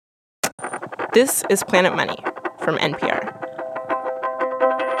This is Planet Money from NPR.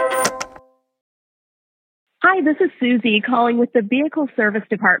 Hi, this is Susie calling with the Vehicle Service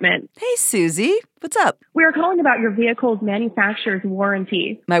Department. Hey, Susie. What's up? We are calling about your vehicle's manufacturer's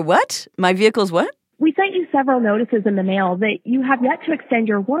warranty. My what? My vehicle's what? We sent you several notices in the mail that you have yet to extend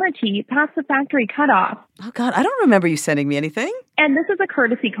your warranty past the factory cutoff. Oh, God, I don't remember you sending me anything. And this is a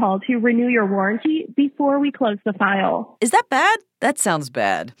courtesy call to renew your warranty before we close the file. Is that bad? That sounds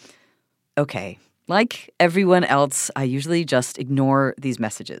bad. Okay. Like everyone else, I usually just ignore these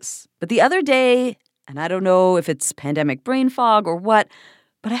messages. But the other day, and I don't know if it's pandemic brain fog or what,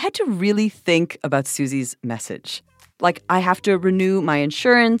 but I had to really think about Susie's message. Like, I have to renew my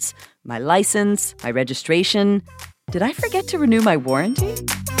insurance, my license, my registration. Did I forget to renew my warranty?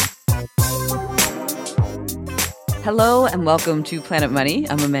 Hello and welcome to Planet Money.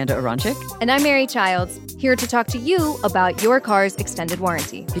 I'm Amanda Aronczyk. And I'm Mary Childs, here to talk to you about your car's extended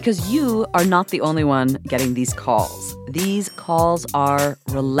warranty. Because you are not the only one getting these calls. These calls are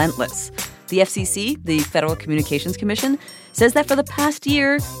relentless. The FCC, the Federal Communications Commission, says that for the past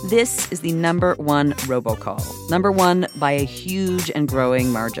year, this is the number one robocall. Number one by a huge and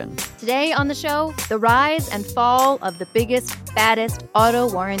growing margin. Today on the show, the rise and fall of the biggest, baddest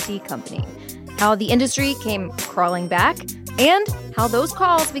auto warranty company. How the industry came crawling back, and how those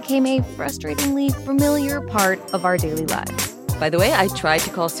calls became a frustratingly familiar part of our daily lives. By the way, I tried to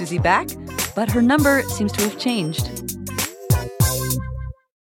call Susie back, but her number seems to have changed.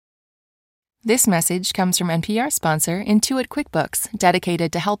 This message comes from NPR sponsor Intuit QuickBooks,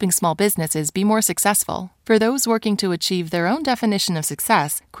 dedicated to helping small businesses be more successful. For those working to achieve their own definition of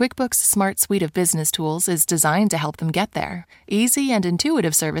success, QuickBooks' smart suite of business tools is designed to help them get there. Easy and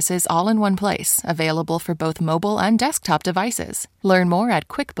intuitive services all in one place, available for both mobile and desktop devices. Learn more at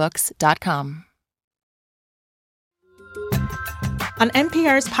QuickBooks.com. On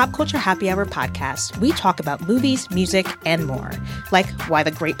NPR's Pop Culture Happy Hour podcast, we talk about movies, music, and more, like why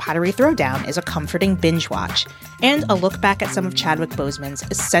The Great Pottery Throwdown is a comforting binge watch, and a look back at some of Chadwick Boseman's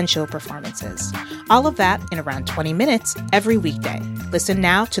essential performances. All of that in around 20 minutes every weekday. Listen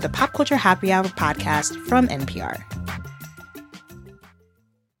now to the Pop Culture Happy Hour podcast from NPR.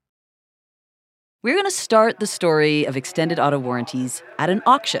 We're going to start the story of extended auto warranties at an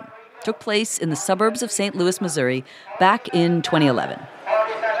auction. Took place in the suburbs of St. Louis, Missouri, back in 2011.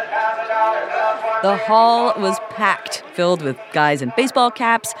 The hall was packed, filled with guys in baseball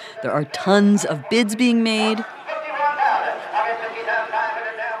caps. There are tons of bids being made.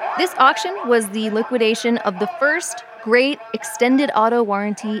 This auction was the liquidation of the first great extended auto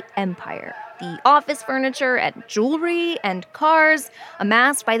warranty empire. The office furniture and jewelry and cars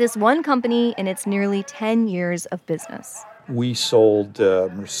amassed by this one company in its nearly 10 years of business. We sold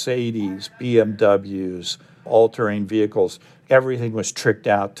Mercedes, BMWs, all-terrain vehicles. Everything was tricked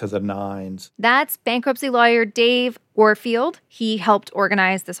out to the nines. That's bankruptcy lawyer Dave Warfield. He helped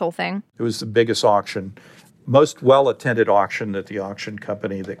organize this whole thing. It was the biggest auction, most well-attended auction that the auction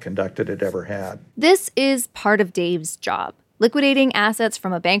company that conducted it ever had. This is part of Dave's job, liquidating assets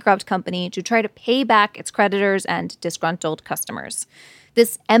from a bankrupt company to try to pay back its creditors and disgruntled customers.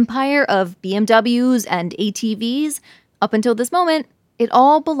 This empire of BMWs and ATVs, up until this moment, it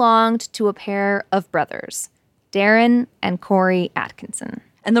all belonged to a pair of brothers, Darren and Corey Atkinson.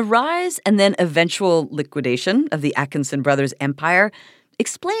 And the rise and then eventual liquidation of the Atkinson brothers' empire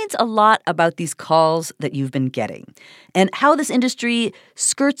explains a lot about these calls that you've been getting and how this industry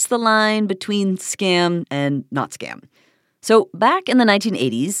skirts the line between scam and not scam. So back in the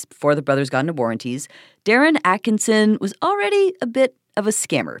 1980s, before the brothers got into warranties, Darren Atkinson was already a bit of a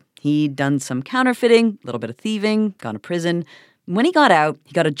scammer. He'd done some counterfeiting, a little bit of thieving, gone to prison. When he got out,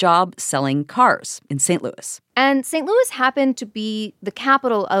 he got a job selling cars in St. Louis. And St. Louis happened to be the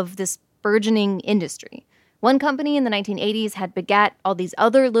capital of this burgeoning industry. One company in the 1980s had begat all these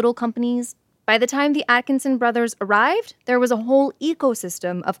other little companies. By the time the Atkinson brothers arrived, there was a whole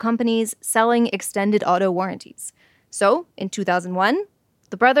ecosystem of companies selling extended auto warranties. So, in 2001,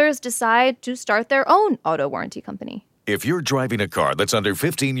 the brothers decide to start their own auto warranty company. If you're driving a car that's under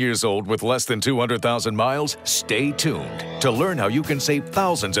 15 years old with less than 200,000 miles, stay tuned to learn how you can save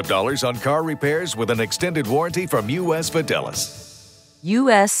thousands of dollars on car repairs with an extended warranty from U.S. Fidelis.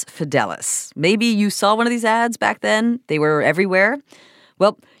 U.S. Fidelis. Maybe you saw one of these ads back then. They were everywhere.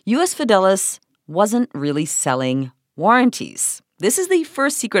 Well, U.S. Fidelis wasn't really selling warranties. This is the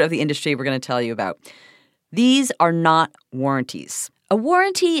first secret of the industry we're going to tell you about. These are not warranties. A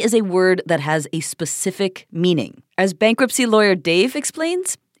warranty is a word that has a specific meaning. As bankruptcy lawyer Dave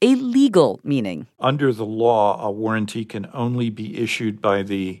explains, a legal meaning. Under the law, a warranty can only be issued by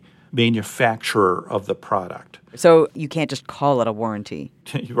the manufacturer of the product. So you can't just call it a warranty.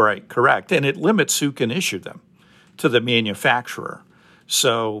 Right, correct. And it limits who can issue them to the manufacturer.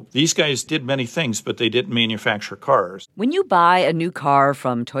 So these guys did many things, but they didn't manufacture cars. When you buy a new car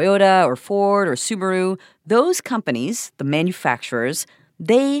from Toyota or Ford or Subaru, those companies, the manufacturers,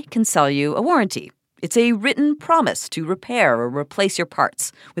 they can sell you a warranty. It's a written promise to repair or replace your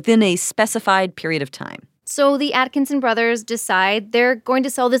parts within a specified period of time. So the Atkinson brothers decide they're going to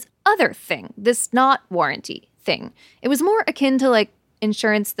sell this other thing, this not warranty thing. It was more akin to like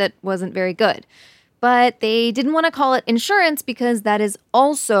insurance that wasn't very good. But they didn't want to call it insurance because that is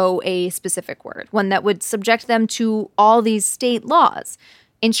also a specific word, one that would subject them to all these state laws.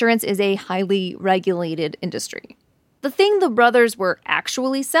 Insurance is a highly regulated industry. The thing the brothers were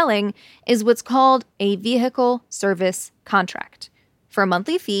actually selling is what's called a vehicle service contract. For a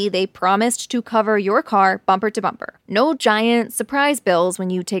monthly fee, they promised to cover your car bumper to bumper. No giant surprise bills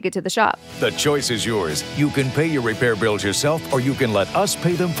when you take it to the shop. The choice is yours. You can pay your repair bills yourself, or you can let us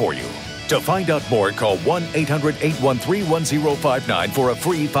pay them for you. To find out more, call 1-800-813-1059 for a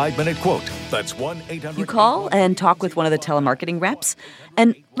free 5-minute quote. That's 1-800... You call and talk with one of the telemarketing reps,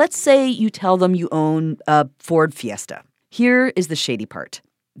 and let's say you tell them you own a Ford Fiesta. Here is the shady part.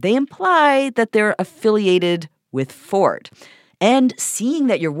 They imply that they're affiliated with Ford. And seeing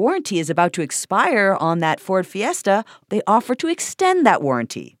that your warranty is about to expire on that Ford Fiesta, they offer to extend that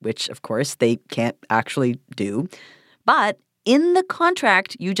warranty, which, of course, they can't actually do. But in the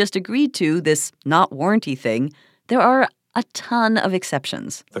contract you just agreed to, this not warranty thing, there are a ton of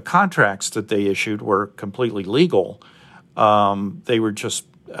exceptions. The contracts that they issued were completely legal. They were just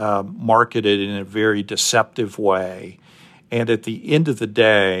marketed in a very deceptive way. And at the end of the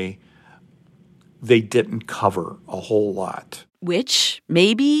day, they didn't cover a whole lot. Which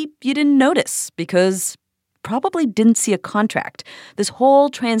maybe you didn't notice because probably didn't see a contract. This whole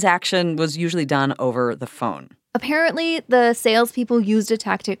transaction was usually done over the phone. Apparently, the salespeople used a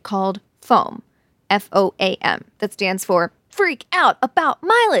tactic called FOAM, F-O-A-M, that stands for freak out about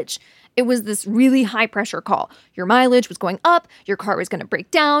mileage. It was this really high-pressure call. Your mileage was going up, your car was going to break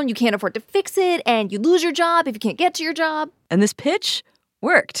down, you can't afford to fix it, and you lose your job if you can't get to your job. And this pitch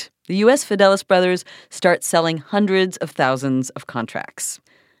worked. The U.S. Fidelis brothers start selling hundreds of thousands of contracts.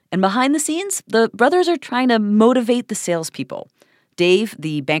 And behind the scenes, the brothers are trying to motivate the salespeople. Dave,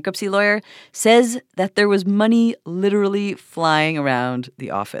 the bankruptcy lawyer, says that there was money literally flying around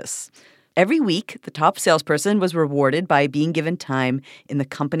the office. Every week, the top salesperson was rewarded by being given time in the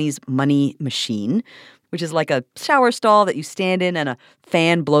company's money machine, which is like a shower stall that you stand in and a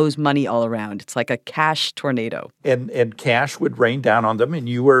fan blows money all around. It's like a cash tornado. And cash would rain down on them, and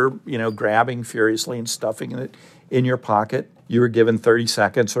you were, grabbing furiously and stuffing it in your pocket. You were given 30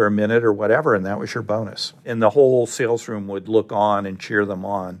 seconds or a minute or whatever, and that was your bonus. And the whole sales room would look on and cheer them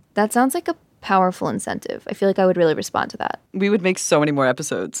on. That sounds like a powerful incentive. I feel like I would really respond to that. We would make so many more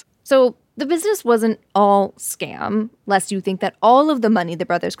episodes. So the business wasn't all scam, lest you think that all of the money the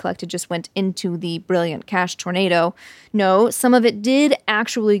brothers collected just went into the brilliant cash tornado. No, some of it did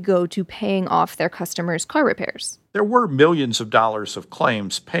actually go to paying off their customers' car repairs. There were millions of dollars of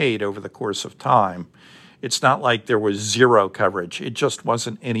claims paid over the course of time. It's not like there was zero coverage. It just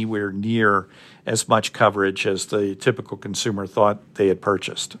wasn't anywhere near as much coverage as the typical consumer thought they had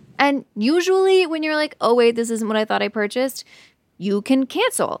purchased. And usually when you're like, oh, wait, this isn't what I thought I purchased, you can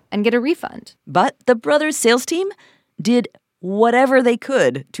cancel and get a refund. But the brothers' sales team did whatever they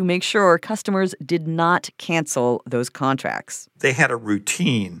could to make sure customers did not cancel those contracts. They had a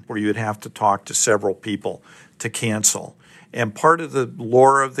routine where you would have to talk to several people to cancel. And part of the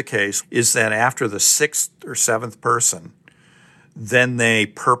lore of the case is that after the 6th or 7th person, then they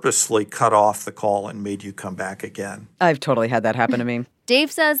purposely cut off the call and made you come back again. I've totally had that happen to me.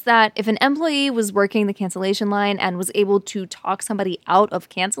 Dave says that if an employee was working the cancellation line and was able to talk somebody out of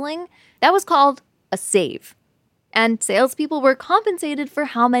canceling, that was called a save. And salespeople were compensated for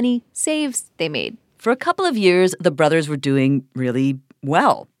how many saves they made. For a couple of years, the brothers were doing really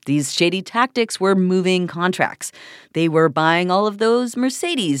well. These shady tactics were moving contracts. They were buying all of those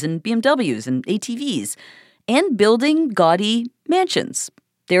Mercedes and BMWs and ATVs and building gaudy mansions.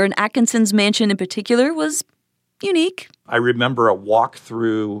 Darren Atkinson's mansion in particular was unique. I remember a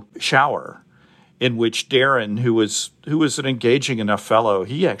walk-through shower in which Darren, who was an engaging enough fellow,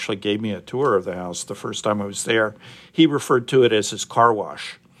 he actually gave me a tour of the house the first time I was there. He referred to it as his car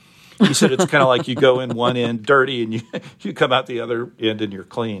wash. He said it's kind of like you go in one end dirty and you come out the other end and you're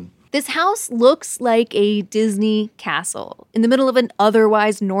clean. This house looks like a Disney castle in the middle of an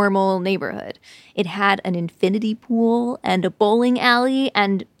otherwise normal neighborhood. It had an infinity pool and a bowling alley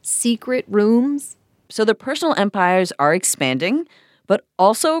and secret rooms. So the personal empires are expanding, But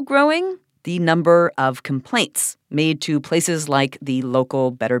also growing the number of complaints made to places like the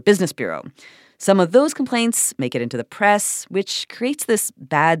local Better Business Bureau. Some of those complaints make it into the press, which creates this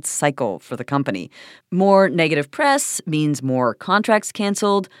bad cycle for the company. More negative press means more contracts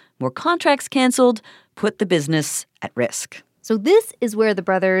canceled. More contracts canceled put the business at risk. So this is where the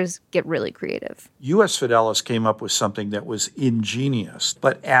brothers get really creative. U.S. Fidelis came up with something that was ingenious,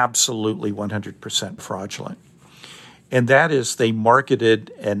 but absolutely 100% fraudulent. And that is they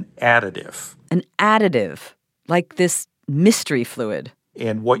marketed an additive. An additive, like this mystery fluid.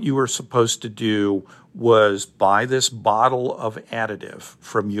 And what you were supposed to do was buy this bottle of additive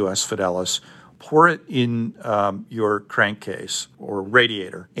from U.S. Fidelis, pour it in your crankcase or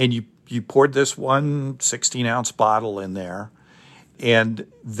radiator, and you poured this one 16-ounce bottle in there, and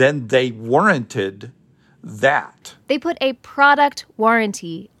then they warranted that. They put a product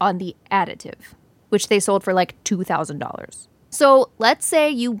warranty on the additive, which they sold for like $2,000. So let's say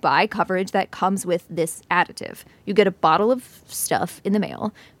you buy coverage that comes with this additive. You get a bottle of stuff in the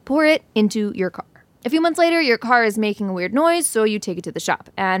mail, pour it into your car. A few months later, your car is making a weird noise, so you take it to the shop.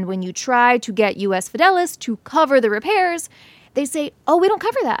 And when you try to get U.S. Fidelis to cover the repairs, they say, oh, we don't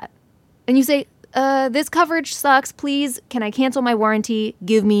cover that. And you say, this coverage sucks. Please, can I cancel my warranty?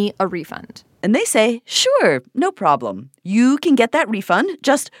 Give me a refund. And they say, sure, no problem. You can get that refund.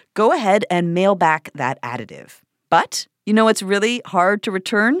 Just go ahead and mail back that additive. But you know what's really hard to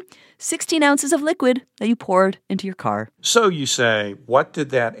return? 16 ounces of liquid that you poured into your car. So you say, what did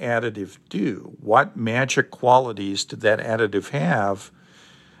that additive do? What magic qualities did that additive have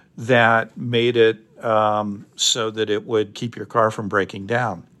that made it so that it would keep your car from breaking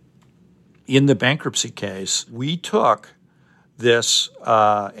down? In the bankruptcy case, we took this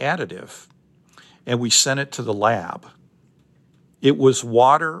additive and we sent it to the lab. It was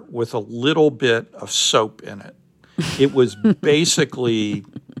water with a little bit of soap in it. It was basically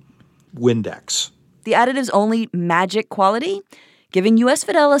Windex. The additive's only magic quality? Giving U.S.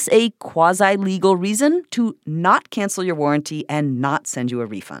 Fidelis a quasi-legal reason to not cancel your warranty and not send you a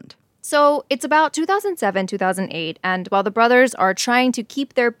refund. So it's about 2007, 2008, and while the brothers are trying to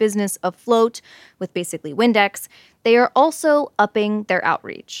keep their business afloat with basically Windex, they are also upping their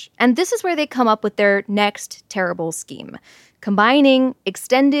outreach. And this is where they come up with their next terrible scheme, combining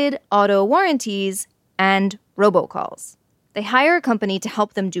extended auto warranties and robocalls. They hire a company to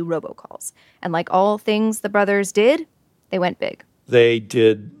help them do robocalls. And like all things the brothers did, they went big. They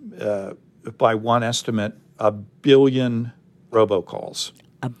did, by one estimate, 1 billion robocalls.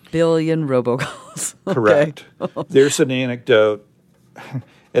 1 billion robocalls. Correct. There's an anecdote,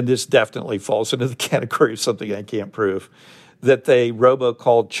 and this definitely falls into the category of something I can't prove, that they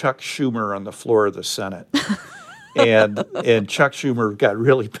robocalled Chuck Schumer on the floor of the Senate. and Chuck Schumer got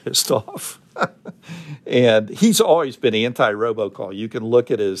really pissed off. And he's always been anti-robocall. You can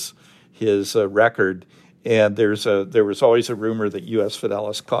look at his record, and there was always a rumor that U.S.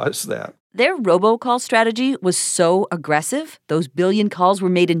 Fidelis caused that. Their robocall strategy was so aggressive, those billion calls were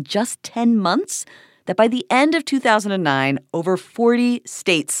made in just 10 months, that by the end of 2009, over 40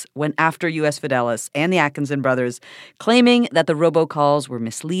 states went after U.S. Fidelis and the Atkinson brothers, claiming that the robocalls were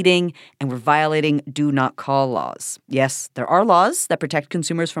misleading and were violating do-not-call laws. Yes, there are laws that protect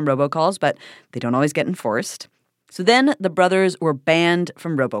consumers from robocalls, but they don't always get enforced. So then the brothers were banned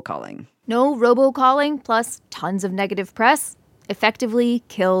from robocalling. No robocalling plus tons of negative press effectively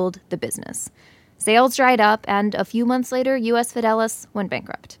killed the business. Sales dried up, and a few months later, U.S. Fidelis went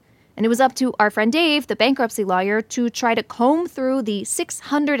bankrupt. And it was up to our friend Dave, the bankruptcy lawyer, to try to comb through the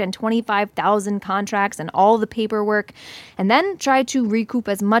 625,000 contracts and all the paperwork, and then try to recoup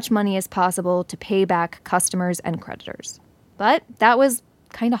as much money as possible to pay back customers and creditors. But that was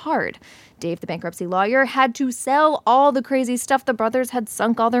kind of hard. Dave, the bankruptcy lawyer, had to sell all the crazy stuff the brothers had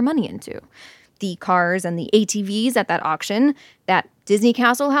sunk all their money into. The cars and the ATVs at that auction, that Disney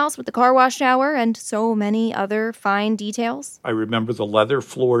Castle house with the car wash shower, and so many other fine details. I remember the leather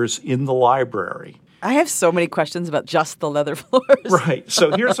floors in the library. I have so many questions about just the leather floors. Right.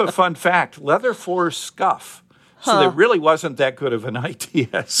 So here's a fun fact. Leather floors scuff. So there really wasn't that good of an idea,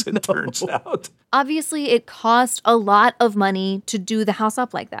 as it turns out. Obviously, it cost a lot of money to do the house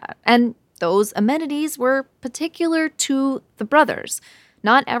up like that. And those amenities were particular to the brothers.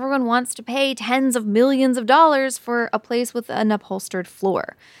 Not everyone wants to pay tens of millions of dollars for a place with an upholstered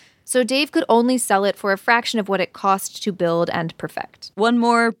floor. So Dave could only sell it for a fraction of what it cost to build and perfect. One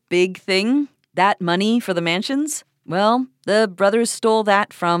more big thing, that money for the mansions, well, the brothers stole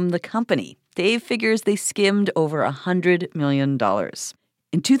that from the company. Dave figures they skimmed over $100 million.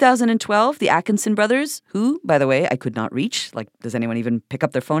 In 2012, the Atkinson brothers, who, by the way, I could not reach, like, does anyone even pick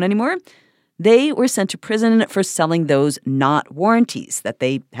up their phone anymore? They were sent to prison for selling those not warranties that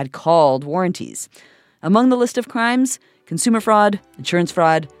they had called warranties. Among the list of crimes, consumer fraud, insurance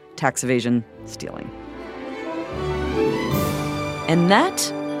fraud, tax evasion, stealing. And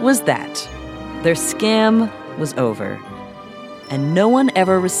that was that. Their scam was over. And no one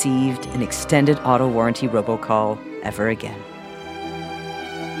ever received an extended auto warranty robocall ever again.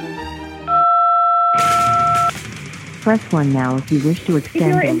 Press 1 now if you wish to extend.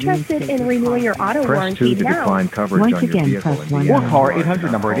 If you're interested in renewing your auto warranty now, once again, press 1 or now. call our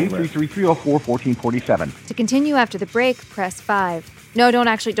 800 number at 833-304-1447. To continue after the break, press 5. No,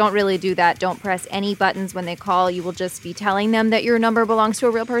 don't really do that. Don't press any buttons when they call. You will just be telling them that your number belongs to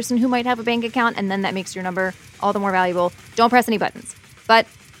a real person who might have a bank account, and then that makes your number all the more valuable. Don't press any buttons. But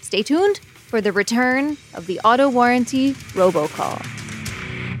stay tuned for the return of the auto warranty robocall.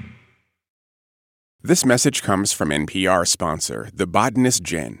 This message comes from NPR sponsor, The Botanist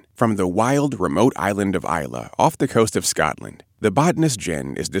Gin, from the wild, remote island of Islay, off the coast of Scotland. The Botanist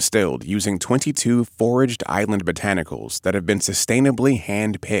Gin is distilled using 22 foraged island botanicals that have been sustainably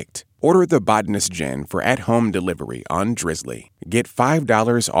hand-picked. Order The Botanist Gin for at-home delivery on Drizzly. Get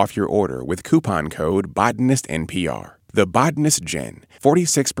 $5 off your order with coupon code BOTANISTNPR. The Botanist Gin,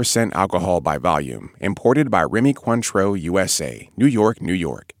 46% alcohol by volume, imported by Remy Cointreau, USA, New York, New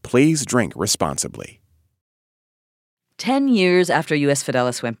York. Please drink responsibly. 10 years after U.S.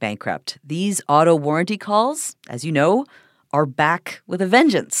 Fidelis went bankrupt, these auto warranty calls, as you know, are back with a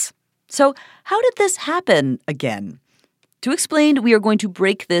vengeance. So how did this happen again? To explain, we are going to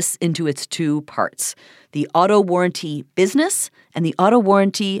break this into its two parts, the auto warranty business and the auto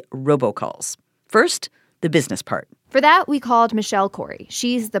warranty robocalls. First, the business part. For that, we called Michelle Corey.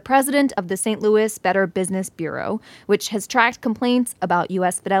 She's the president of the St. Louis Better Business Bureau, which has tracked complaints about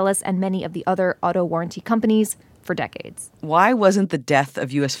U.S. Fidelis and many of the other auto warranty companies for decades. Why wasn't the death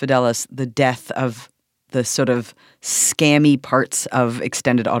of U.S. Fidelis the death of the sort of scammy parts of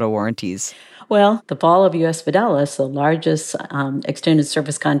extended auto warranties? Well, the fall of U.S. Fidelis, the largest extended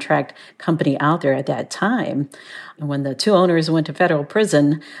service contract company out there at that time, when the two owners went to federal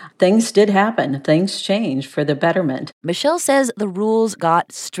prison, things did happen. Things changed for the betterment. Michelle says the rules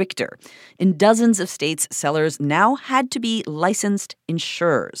got stricter. In dozens of states, sellers now had to be licensed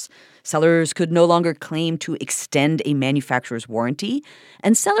insurers. Sellers could no longer claim to extend a manufacturer's warranty,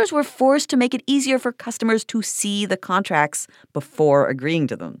 and sellers were forced to make it easier for customers to see the contracts before agreeing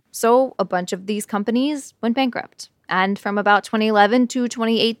to them. So a bunch of these companies went bankrupt. And from about 2011 to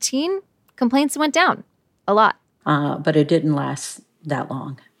 2018, complaints went down a lot. But it didn't last that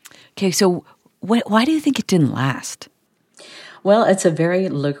long. Okay, so why do you think it didn't last? Well, it's a very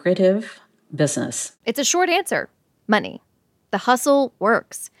lucrative business. It's a short answer. Money. The hustle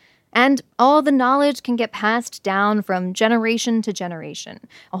works. And all the knowledge can get passed down from generation to generation.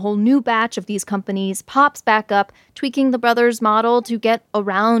 A whole new batch of these companies pops back up, tweaking the brothers' model to get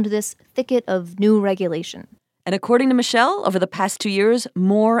around this thicket of new regulation. And according to Michelle, over the past 2 years,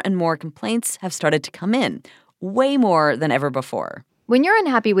 more and more complaints have started to come in, way more than ever before. When you're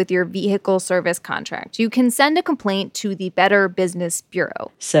unhappy with your vehicle service contract, you can send a complaint to the Better Business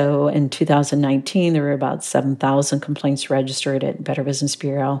Bureau. So in 2019, there were about 7,000 complaints registered at Better Business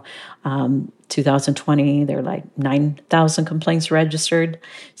Bureau. 2020, there were like 9,000 complaints registered.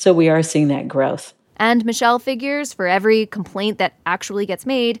 So we are seeing that growth. And Michelle figures for every complaint that actually gets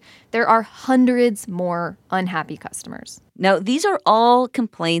made, there are hundreds more unhappy customers. Now, these are all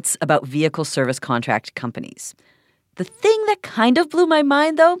complaints about vehicle service contract companies. The thing that kind of blew my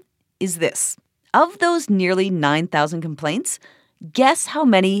mind, though, is this. Of those nearly 9,000 complaints, guess how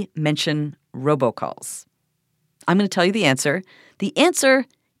many mention robocalls? I'm going to tell you the answer. The answer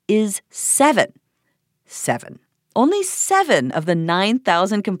is 7. 7. Only 7 of the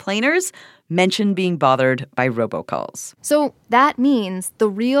 9,000 complainers mention being bothered by robocalls. So that means the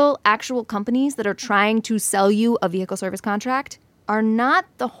real, actual companies that are trying to sell you a vehicle service contract are not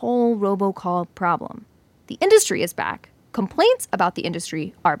the whole robocall problem. The industry is back. Complaints about the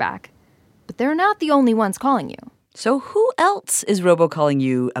industry are back. But they're not the only ones calling you. So who else is robocalling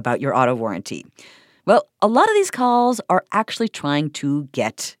you about your auto warranty? Well, a lot of these calls are actually trying to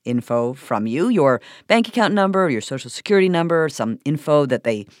get info from you, your bank account number, your social security number, some info that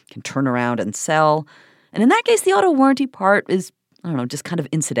they can turn around and sell. And in that case, the auto warranty part is, just kind of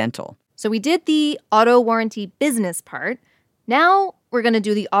incidental. So we did the auto warranty business part. Now we're going to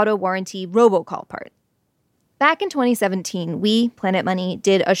do the auto warranty robocall part. Back in 2017, we, Planet Money,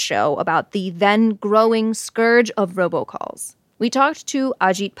 did a show about the then growing scourge of robocalls. We talked to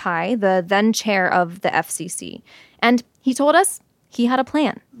Ajit Pai, the then chair of the FCC, and he told us he had a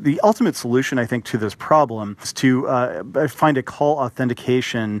plan. The ultimate solution, I think, to this problem is to find a call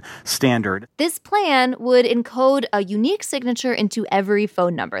authentication standard. This plan would encode a unique signature into every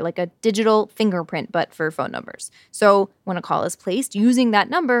phone number, like a digital fingerprint, but for phone numbers. So when a call is placed using that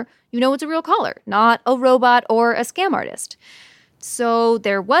number, you know it's a real caller, not a robot or a scam artist. So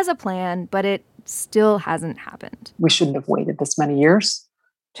there was a plan, but it still hasn't happened. We shouldn't have waited this many years.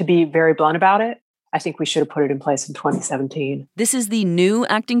 To be very blunt about it, I think we should have put it in place in 2017. This is the new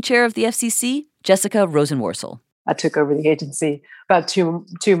acting chair of the FCC, Jessica Rosenworcel. I took over the agency about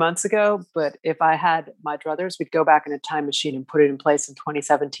two months ago, but if I had my druthers, we'd go back in a time machine and put it in place in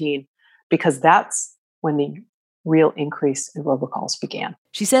 2017, because that's when the real increase in robocalls began.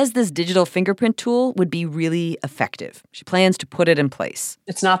 She says this digital fingerprint tool would be really effective. She plans to put it in place.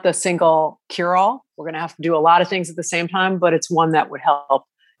 It's not the single cure-all. We're going to have to do a lot of things at the same time, but it's one that would help.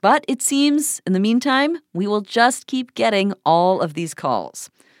 But it seems, in the meantime, we will just keep getting all of these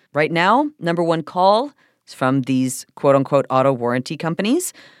calls. Right now, number one call is from these quote-unquote auto warranty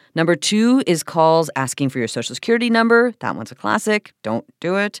companies. Number two is calls asking for your Social Security number. That one's a classic. Don't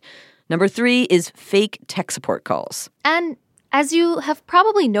do it. Number three is fake tech support calls. And as you have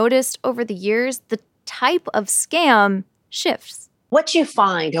probably noticed over the years, the type of scam shifts. What you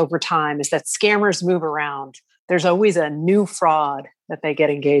find over time is that scammers move around. There's always a new fraud that they get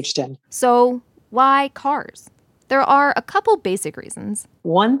engaged in. So why cars? There are a couple basic reasons.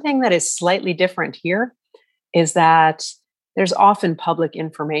 One thing that is slightly different here is that there's often public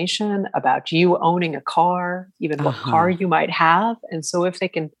information about you owning a car, even what car you might have. And so if they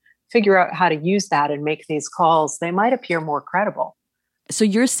can figure out how to use that and make these calls, they might appear more credible. So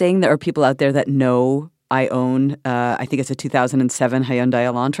you're saying there are people out there that know I own, I think it's a 2007 Hyundai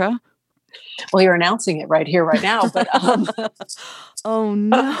Elantra? Well, you're announcing it right here, right now. But oh,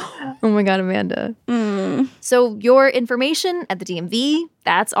 no. Oh, my God, Amanda. So your information at the DMV,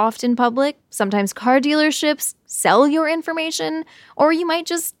 that's often public. Sometimes car dealerships sell your information, or you might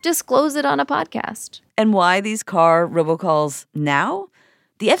just disclose it on a podcast. And why these car robocalls now?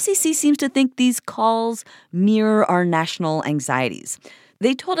 The FCC seems to think these calls mirror our national anxieties.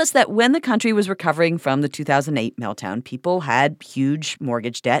 They told us that when the country was recovering from the 2008 meltdown, people had huge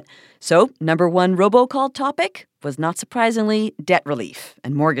mortgage debt. So, number one robocall topic was not surprisingly debt relief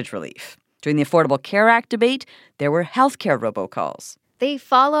and mortgage relief. During the Affordable Care Act debate, there were healthcare robocalls. They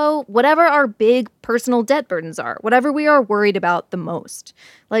follow whatever our big personal debt burdens are, whatever we are worried about the most.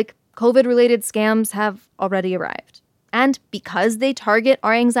 Like COVID-related scams have already arrived. And because they target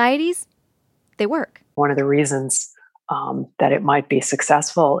our anxieties, they work. One of the reasons that it might be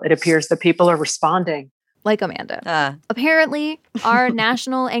successful, it appears that people are responding. Like Amanda. Apparently, our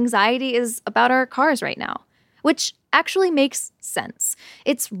national anxiety is about our cars right now, which actually makes sense.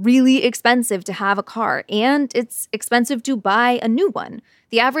 It's really expensive to have a car, and it's expensive to buy a new one.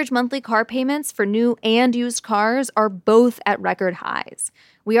 The average monthly car payments for new and used cars are both at record highs.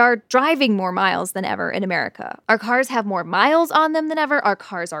 We are driving more miles than ever in America. Our cars have more miles on them than ever. Our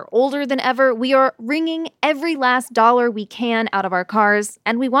cars are older than ever. We are wringing every last dollar we can out of our cars,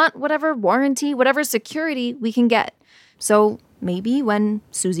 and we want whatever warranty, whatever security we can get. So maybe when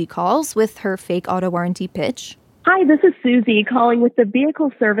Susie calls with her fake auto warranty pitch, "Hi, this is Susie calling with the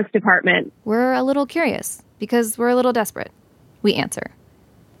Vehicle Service Department." We're a little curious because we're a little desperate. We answer.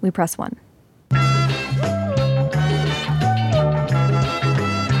 We press 1.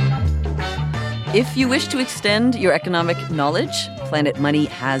 If you wish to extend your economic knowledge, Planet Money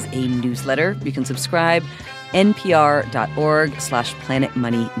has a newsletter. You can subscribe npr.org/Planet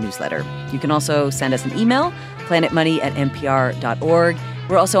Money newsletter. You can also send us an email, planetmoney@npr.org.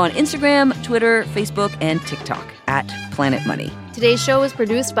 We're also on Instagram, Twitter, Facebook, and TikTok @Planet Money. Today's show was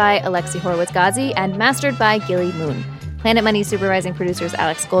produced by Alexi Horowitz-Ghazi and mastered by Gilly Moon. Planet Money supervising producer is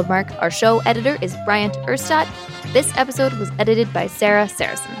Alex Goldmark. Our show editor is Bryant Urstadt. This episode was edited by Sarah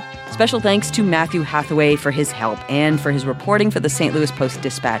Saracen. Special thanks to Matthew Hathaway for his help and for his reporting for the St. Louis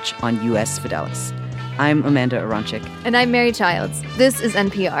Post-Dispatch on U.S. Fidelis. I'm Amanda Aronczyk. And I'm Mary Childs. This is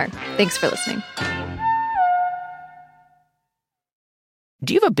NPR. Thanks for listening.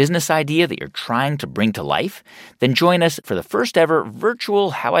 Do you have a business idea that you're trying to bring to life? Then join us for the first ever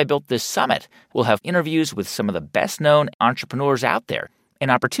virtual How I Built This Summit. We'll have interviews with some of the best-known entrepreneurs out there and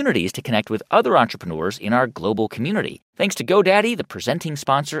opportunities to connect with other entrepreneurs in our global community. Thanks to GoDaddy, the presenting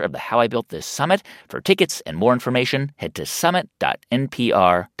sponsor of the How I Built This Summit. For tickets and more information, head to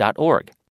summit.npr.org.